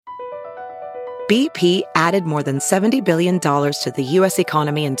BP added more than $70 billion to the U.S.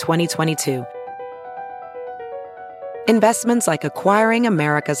 economy in 2022. Investments like acquiring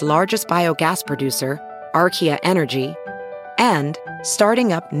America's largest biogas producer, Archaea Energy, and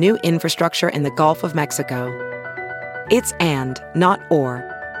starting up new infrastructure in the Gulf of Mexico. It's and, not or.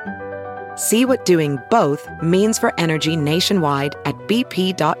 See what doing both means for energy nationwide at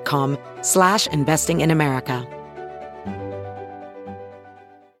bp.com/investing in America.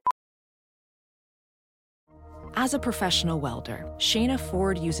 As a professional welder, Shayna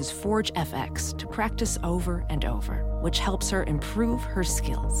Ford uses Forge FX to practice over and over, which helps her improve her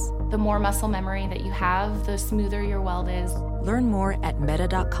skills. The more muscle memory that you have, the smoother your weld is. Learn more at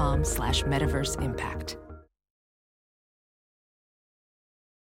meta.com/metaverse impact.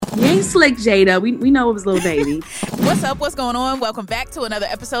 You ain't slick, Jayda. We know it was Lil Baby. What's up? What's going on? Welcome back to another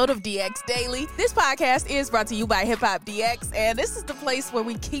episode of DX Daily. This podcast is brought to you by Hip Hop DX, and this is the place where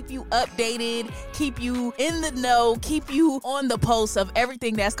we keep you updated, keep you in the know, keep you on the pulse of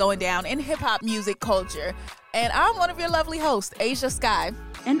everything that's going down in hip hop music culture. And I'm one of your lovely hosts, Asia Sky.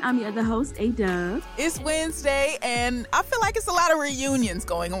 And I'm your other host, A-Dub. It's Wednesday, and I feel like it's a lot of reunions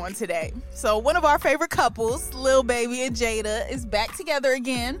going on today. So one of our favorite couples, Lil Baby and Jayda, is back together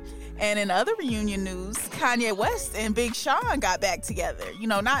again. And in other reunion news, Kanye West and Big Sean got back together. You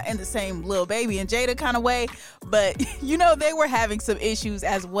know, not in the same Lil Baby and Jayda kind of way, but, you know, they were having some issues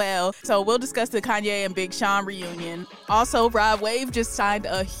as well. So we'll discuss the Kanye and Big Sean reunion. Also, Rod Wave just signed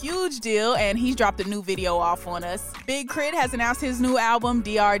a huge deal, and he's dropped a new video off on us. Big KRIT has announced his new album,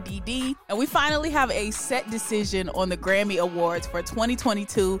 DRDD. And we finally have a set decision on the Grammy Awards for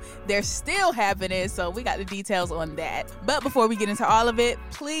 2022. They're still happening, so we got the details on that. But before we get into all of it,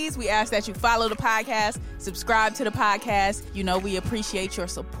 please, we ask that you follow the podcast, subscribe to the podcast. You know, we appreciate your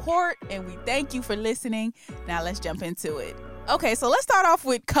support and we thank you for listening. Now let's jump into it. Okay, so let's start off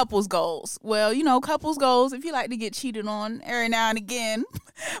with couples goals. Well, you know, couples goals, if you like to get cheated on every now and again,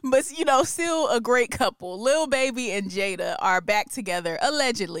 but, you know, still a great couple. Lil Baby and Jayda are back together,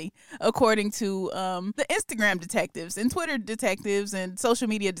 allegedly, according to the Instagram detectives and Twitter detectives and social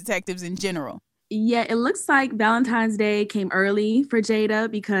media detectives in general. Yeah, it looks like Valentine's Day came early for Jayda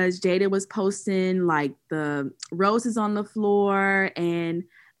because Jayda was posting like the roses on the floor, and I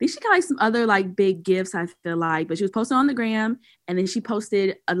think she got like some other like big gifts, I feel like, but she was posting on the gram, and then she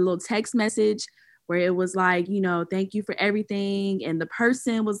posted a little text message where it was like, you know, thank you for everything. And the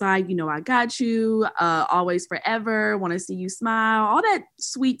person was like, you know, I got you, always forever, want to see you smile, all that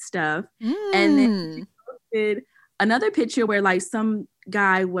sweet stuff. And then she posted another picture where like some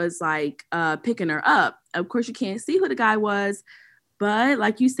guy was like picking her up. Of course, you can't see who the guy was, but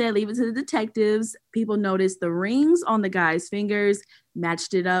like you said, leave it to the detectives. People noticed the rings on the guy's fingers,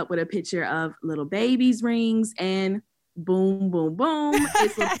 matched it up with a picture of Lil Baby's rings, and boom, boom, boom.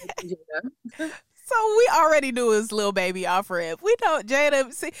 It's Lil Baby Jayda. So we already knew it was Lil Baby off rip. We know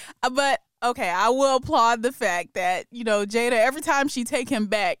Jayda, see, but okay, I will applaud the fact that, you know, Jayda, every time she take him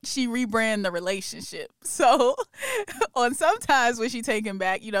back, she rebrand the relationship. So on sometimes when she take him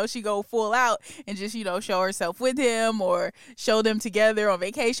back, you know, she go full out and just, you know, show herself with him or show them together on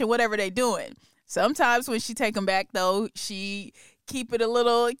vacation, whatever they doing. Sometimes when she take him back, though, she keep it a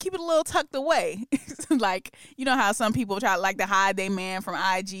little tucked away. Like, you know how some people try like to hide their man from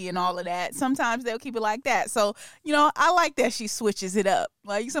IG and all of that. Sometimes they'll keep it like that. So, you know, I like that she switches it up.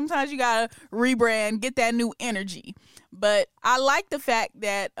 Like sometimes you gotta rebrand, get that new energy. But I like the fact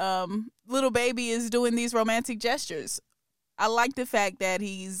that Lil Baby is doing these romantic gestures. I like the fact that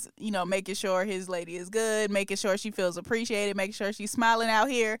he's, you know, making sure his lady is good, making sure she feels appreciated, making sure she's smiling out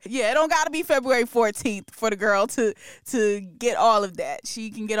here. Yeah, it don't got to be February 14th for the girl to get all of that.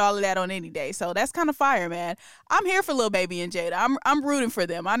 She can get all of that on any day. So that's kind of fire, man. I'm here for Lil Baby and Jayda. I'm rooting for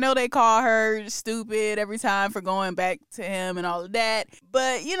them. I know they call her stupid every time for going back to him and all of that.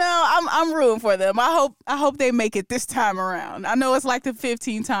 But, you know, I'm rooting for them. I hope they make it this time around. I know it's like the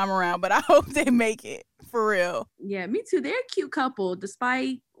 15th time around, but I hope they make it. For real. Yeah, me too. They're a cute couple.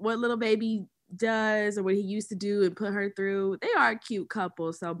 Despite what Lil Baby does or what he used to do and put her through, they are a cute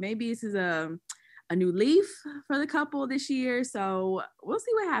couple. So maybe this is a new leaf for the couple this year. So we'll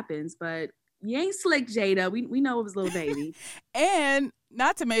see what happens. But you ain't slick, Jayda. We know it was Lil Baby. And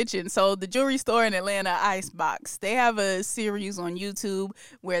not to mention, so the jewelry store in Atlanta, Icebox, they have a series on YouTube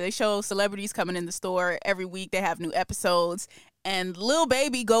where they show celebrities coming in the store every week. They have new episodes. And Lil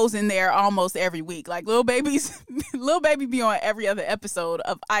Baby goes in there almost every week. Like Lil Baby be on every other episode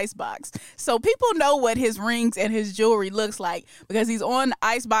of Icebox. So people know what his rings and his jewelry looks like because he's on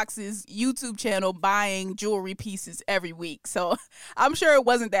Icebox's YouTube channel buying jewelry pieces every week. So I'm sure it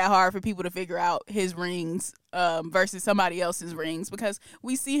wasn't that hard for people to figure out his rings versus somebody else's rings, because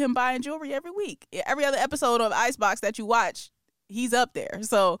we see him buying jewelry every week. Every other episode of Icebox that you watch, he's up there.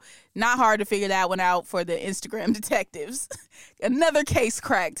 So not hard to figure that one out for the Instagram detectives. Another case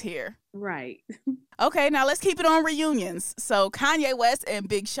cracked here. Right. Okay, now let's keep it on reunions. So Kanye West and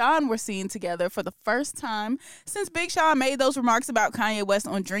Big Sean were seen together for the first time since Big Sean made those remarks about Kanye West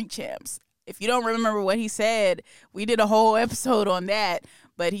on Drink Champs. If you don't remember what he said, we did a whole episode on that.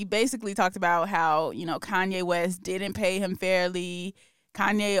 But he basically talked about how, Kanye West didn't pay him fairly.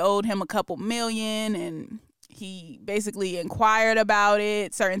 Kanye owed him a couple million, and he basically inquired about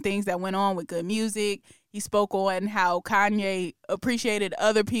it, certain things that went on with good music. He spoke on how Kanye appreciated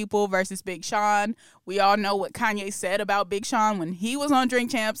other people versus Big Sean. We all know what Kanye said about Big Sean when he was on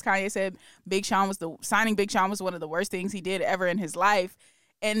Drink Champs. Kanye said signing Big Sean was one of the worst things he did ever in his life.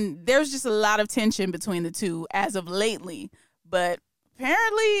 And there's just a lot of tension between the two as of lately. But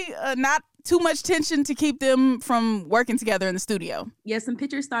apparently not too much tension to keep them from working together in the studio. Yeah, some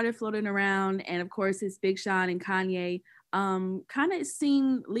pictures started floating around, and of course it's Big Sean and Kanye kind of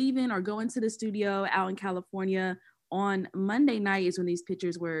seen leaving or going to the studio out in California on Monday night is when these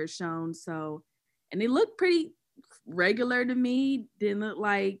pictures were shown. So, and they looked pretty regular to me. Didn't look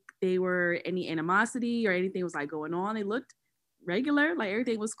like they were any animosity or anything was like going on. They looked regular, like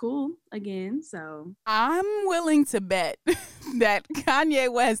everything was cool again. So I'm willing to bet that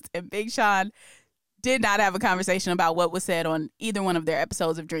Kanye West and Big Sean did not have a conversation about what was said on either one of their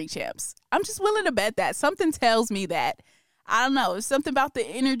episodes of Drink Champs. I'm just willing to bet that. Something tells me that. I don't know. It's something about the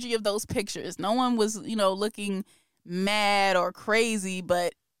energy of those pictures. No one was, looking mad or crazy,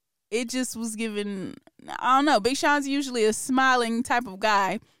 but it just was given, I don't know. Big Sean's usually a smiling type of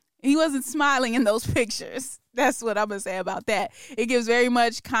guy. He wasn't smiling in those pictures. That's what I'm going to say about that. It gives very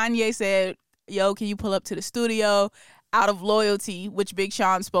much, Kanye said, yo, can you pull up to the studio? Out of loyalty, which Big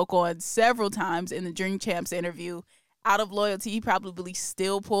Sean spoke on several times in the Drink Champs interview. Out of loyalty, he probably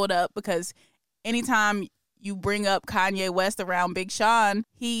still pulled up, because anytime you bring up Kanye West around Big Sean,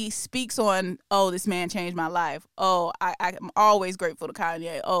 he speaks on, oh, this man changed my life. Oh, I'm always grateful to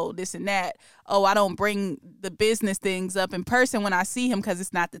Kanye. Oh, this and that. Oh, I don't bring the business things up in person when I see him because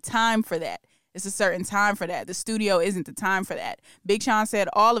it's not the time for that. It's a certain time for that. The studio isn't the time for that. Big Sean said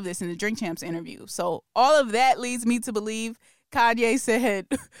all of this in the Drink Champs interview. So all of that leads me to believe Kanye said,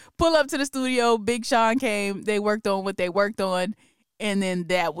 pull up to the studio. Big Sean came. They worked on what they worked on. And then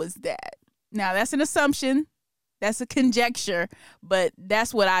that was that. Now, that's an assumption. That's a conjecture, but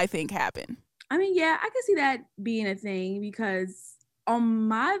that's what I think happened. I mean, yeah, I can see that being a thing, because on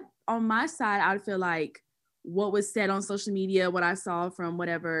my side, I would feel like what was said on social media, what I saw from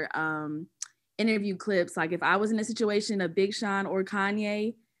whatever interview clips, like if I was in a situation of Big Sean or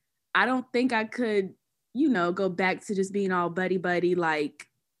Kanye, I don't think I could, go back to just being all buddy, like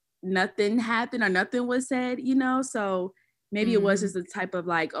nothing happened or nothing was said, so maybe it was just a type of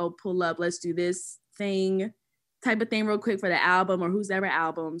like, oh, pull up, let's do this thing type of thing real quick for the album or whose ever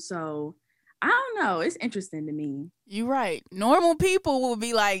album. So I don't know. It's interesting to me. You're right. Normal people will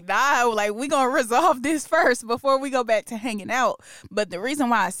be like, nah, like we gonna resolve this first before we go back to hanging out. But the reason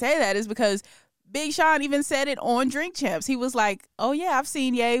why I say that is because Big Sean even said it on Drink Champs. He was like, oh yeah, I've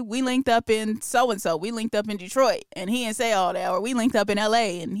seen Ye. We linked up in so-and-so. We linked up in Detroit. And he didn't say all that. Or we linked up in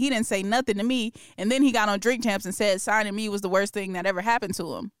LA. And he didn't say nothing to me. And then he got on Drink Champs and said signing me was the worst thing that ever happened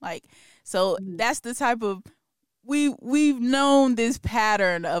to him. Like, so that's the type of, we've known this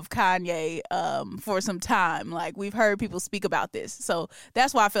pattern of Kanye for some time. Like, we've heard people speak about this. So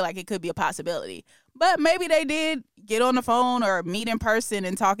that's why I feel like it could be a possibility. But maybe they did get on the phone or meet in person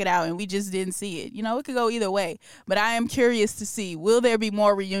and talk it out, and we just didn't see it. It could go either way. But I am curious to see, will there be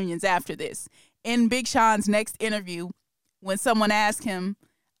more reunions after this? In Big Sean's next interview, when someone asked him,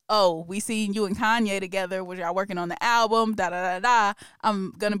 oh, we seen you and Kanye together, which y'all working on the album,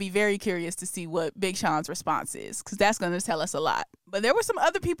 I'm going to be very curious to see what Big Sean's response is, because that's going to tell us a lot. But there were some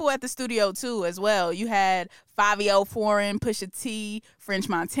other people at the studio, too, as well. You had 5EO Foreign, Pusha T, French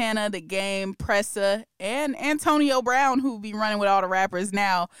Montana, The Game, Pressa, and Antonio Brown, who be running with all the rappers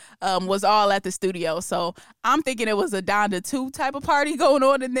now, was all at the studio. So I'm thinking it was a Donda 2 type of party going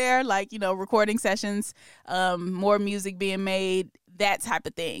on in there, like, recording sessions, more music being made, that type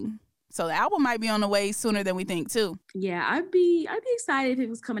of thing. So the album might be on the way sooner than we think, too. Yeah, I'd be excited if it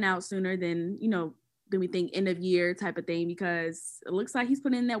was coming out sooner than, than we think end of year type of thing, because it looks like he's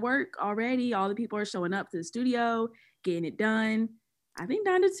putting in that work already. All the people are showing up to the studio, getting it done. I think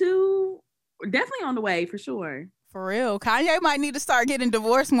Donda 2 definitely on the way for sure. For real. Kanye might need to start getting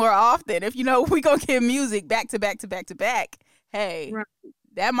divorced more often. If, we going to get music back to back to back to back. Hey, right.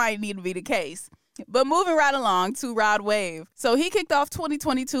 That might need to be the case. But moving right along to Rod Wave. So he kicked off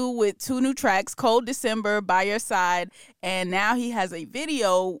 2022 with 2 new tracks, Cold December, By Your Side, and now he has a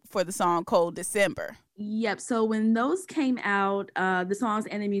video for the song Cold December. Yep. So when those came out, the songs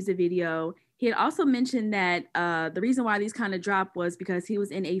and the music video, he had also mentioned that the reason why these kind of dropped was because he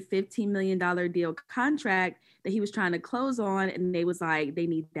was in a $15 million deal contract that he was trying to close on, and they was like, they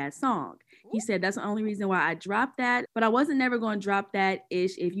need that song. He said, that's the only reason why I dropped that, but I wasn't never going to drop that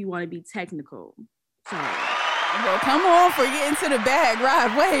ish if you want to be technical. So, well, come on for getting to the bag,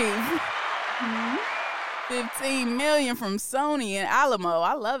 Rod Wave. Mm-hmm. $15 million from Sony and Alamo.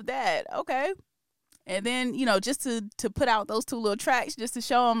 I love that. Okay. And then, you know, just to put out those 2 little tracks, just to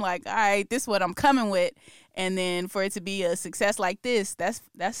show them like, all right, this is what I'm coming with. And then for it to be a success like this,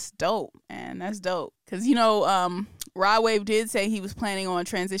 that's dope, man. That's dope. Because, you know, Rod Wave did say he was planning on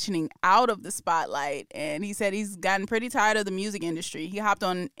transitioning out of the spotlight. And he said he's gotten pretty tired of the music industry. He hopped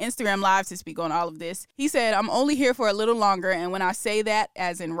on Instagram Live to speak on all of this. He said, I'm only here for a little longer. And when I say that,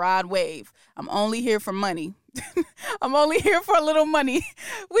 as in Rod Wave, I'm only here for money. I'm only here for a little money.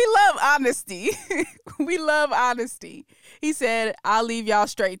 We love honesty. We love honesty. He said, I'll leave y'all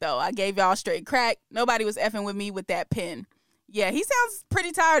straight, though. I gave y'all straight crack. Nobody was effing with me with that pen. Yeah, he sounds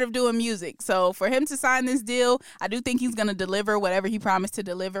pretty tired of doing music. So for him to sign this deal, I do think he's going to deliver whatever he promised to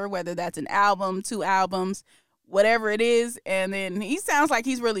deliver, whether that's an album, 2 albums, whatever it is. And then he sounds like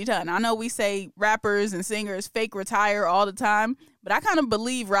he's really done. I know we say rappers and singers fake retire all the time, but I kind of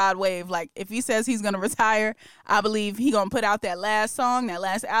believe Rod Wave. Like, if he says he's going to retire, I believe he going to put out that last song, that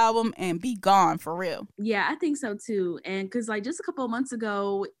last album, and be gone for real. Yeah, I think so too. And because like just a couple of months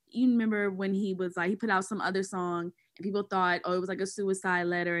ago, you remember when he was like, he put out some other song and people thought, oh, it was like a suicide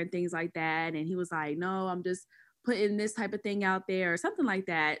letter and things like that. And he was like, no, I'm just putting this type of thing out there or something like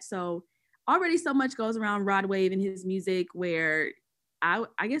that. So already so much goes around Rod Wave and his music where I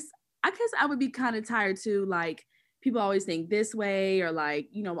guess I would be kind of tired too. Like, people always think this way, or like,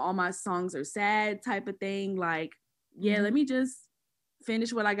 you know, all my songs are sad type of thing. Like, yeah, let me just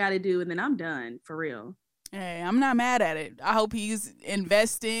finish what I got to do and then I'm done for real. Hey, I'm not mad at it. I hope he's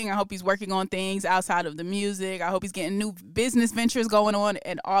investing. I hope he's working on things outside of the music. I hope he's getting new business ventures going on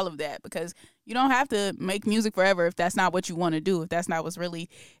and all of that, because you don't have to make music forever if that's not what you want to do. If that's not what's really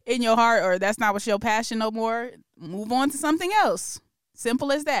in your heart, or that's not what's your passion no more, move on to something else.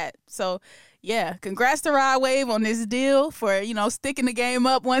 Simple as that. So, yeah, congrats to Rod Wave on this deal for, you know, sticking the game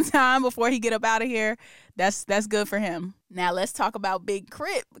up one time before he get up out of here. That's good for him. Now let's talk about Big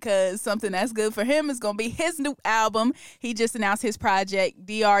KRIT, because something that's good for him is going to be his new album. He just announced his project,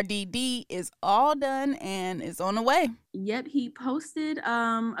 DRDD, is all done and is on the way. Yep, he posted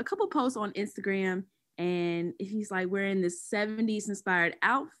a couple posts on Instagram, and he's like wearing this 70s inspired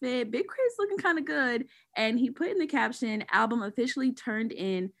outfit. Big KRIT's looking kind of good. And he put in the caption, album officially turned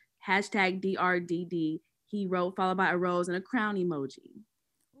in, #DRDD. He wrote, followed by a rose and a crown emoji.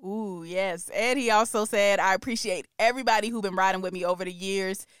 Ooh, yes. And he also said, I appreciate everybody who's been riding with me over the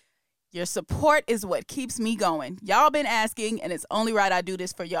years. Your support is what keeps me going. Y'all been asking, and it's only right I do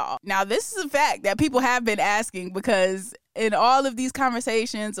this for y'all. Now, this is a fact that people have been asking, because in all of these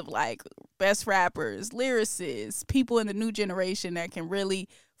conversations of like best rappers, lyricists, people in the new generation that can really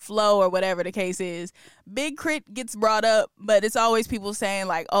flow or whatever the case is, Big KRIT gets brought up, but it's always people saying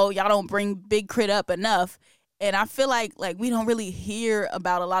like, oh, y'all don't bring Big KRIT up enough. And I feel like we don't really hear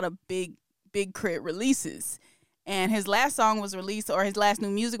about a lot of Big KRIT releases. And his last song was released, or his last new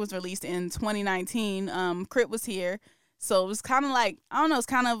music was released in 2019. KRIT was here. So it was kind of like, I don't know, it's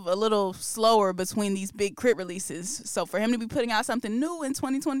kind of a little slower between these Big KRIT releases. So for him to be putting out something new in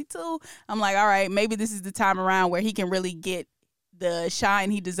 2022, I'm like, all right, maybe this is the time around where he can really get the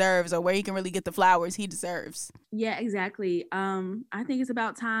shine he deserves, or where he can really get the flowers he deserves. Yeah, exactly. I think it's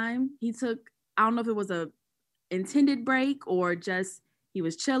about time. He took, I don't know if it was a intended break or just he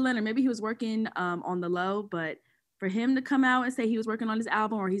was chilling, or maybe he was working on the low, but for him to come out and say he was working on his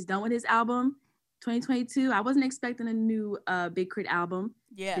album, or he's done with his album 2022, I wasn't expecting a new Big KRIT album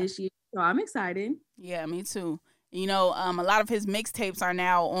this year, so I'm excited. Yeah, me too. You know, a lot of his mixtapes are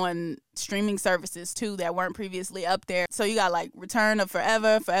now on streaming services too that weren't previously up there. So you got like Return of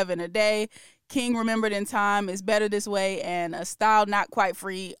Forever, Forever in a Day, King Remembered in Time, Is Better This Way, and A Style Not Quite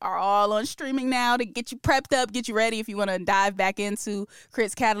Free are all on streaming now to get you prepped up, get you ready if you want to dive back into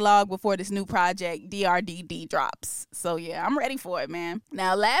KRIT's catalog before this new project, DRDD, drops. So yeah, I'm ready for it, man.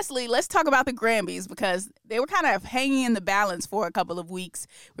 Now, lastly, let's talk about the Grammys, because they were kind of hanging in the balance for a couple of weeks.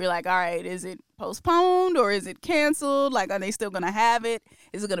 We're like, all right, is it postponed or is it canceled? Like, are they still going to have it?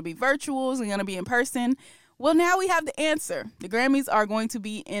 Is it going to be virtual? Is it going to be in person? Well, now we have the answer. The Grammys are going to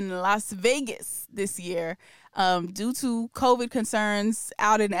be in Las Vegas this year due to COVID concerns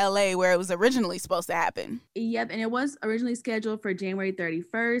out in LA where it was originally supposed to happen. Yep, and it was originally scheduled for January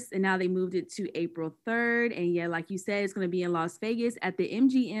 31st, and now they moved it to April 3rd. And yeah, like you said, it's going to be in Las Vegas at the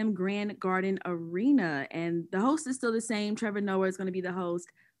MGM Grand Garden Arena. And the host is still the same. Trevor Noah is going to be the host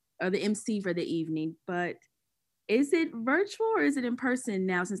or the MC for the evening. But is it virtual or is it in person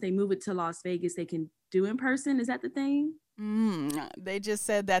now? Since they move it to Las Vegas, they can do in person. Is that the thing? They just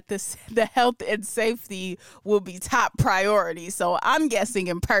said that the health and safety will be top priority. So I'm guessing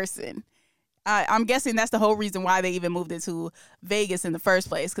in person. I'm guessing that's the whole reason why they even moved it to Vegas in the first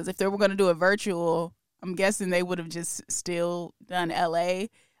place. Because if they were going to do it virtual, I'm guessing they would have just still done LA.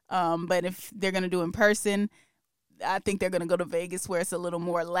 But if they're going to do in person, I think they're going to go to Vegas where it's a little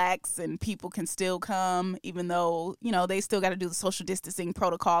more lax and people can still come, even though, they still got to do the social distancing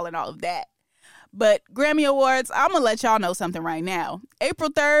protocol and all of that. But Grammy Awards, I'm going to let y'all know something right now. April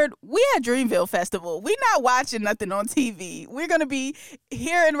 3rd, we at Dreamville Festival. We not watching nothing on TV. We're going to be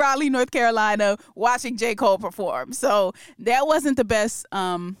here in Raleigh, North Carolina, watching J. Cole perform. So that wasn't the best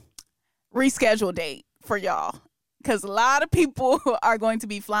rescheduled date for y'all. Because a lot of people are going to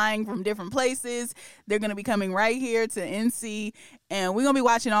be flying from different places. They're going to be coming right here to NC. And we're going to be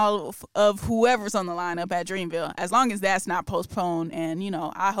watching all of whoever's on the lineup at Dreamville. As long as that's not postponed. And,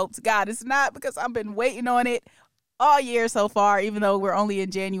 I hope to God it's not, because I've been waiting on it all year so far, even though we're only in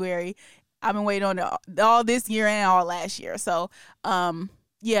January. I've been waiting on it all this year and all last year. So,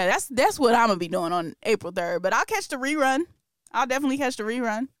 yeah, that's what I'm going to be doing on April 3rd. But I'll catch the rerun. I'll definitely catch the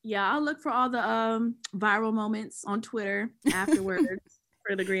rerun. Yeah, I'll look for all the viral moments on Twitter afterwards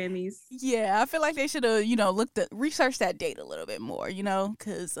for the Grammys. Yeah, I feel like they should have, researched that date a little bit more,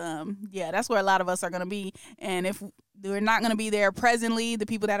 because, that's where a lot of us are going to be. And if we're not going to be there presently, the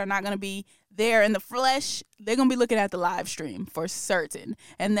people that are not going to be there in the flesh, they're going to be looking at the live stream for certain.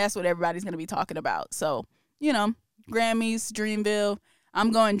 And that's what everybody's going to be talking about. So, Grammys, Dreamville.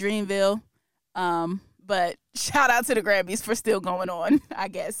 I'm going Dreamville. But shout out to the Grammys for still going on, I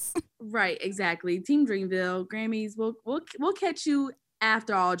guess. Right, exactly. Team Dreamville, Grammys, we'll catch you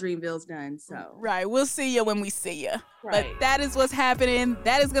after all Dreamville's done. So right, we'll see you when we see you. Right. But that is what's happening.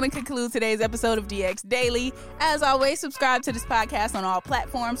 That is going to conclude today's episode of DX Daily. As always, subscribe to this podcast on all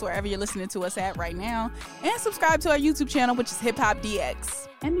platforms, wherever you're listening to us at right now. And subscribe to our YouTube channel, which is Hip Hop DX.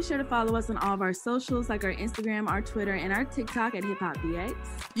 And be sure to follow us on all of our socials, like our Instagram, our Twitter, and our TikTok at Hip Hop DX.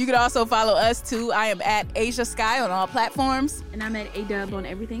 You can also follow us, too. I am at Asia Sky on all platforms. And I'm at A-Dub on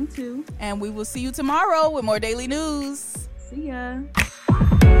everything, too. And we will see you tomorrow with more daily news. See ya.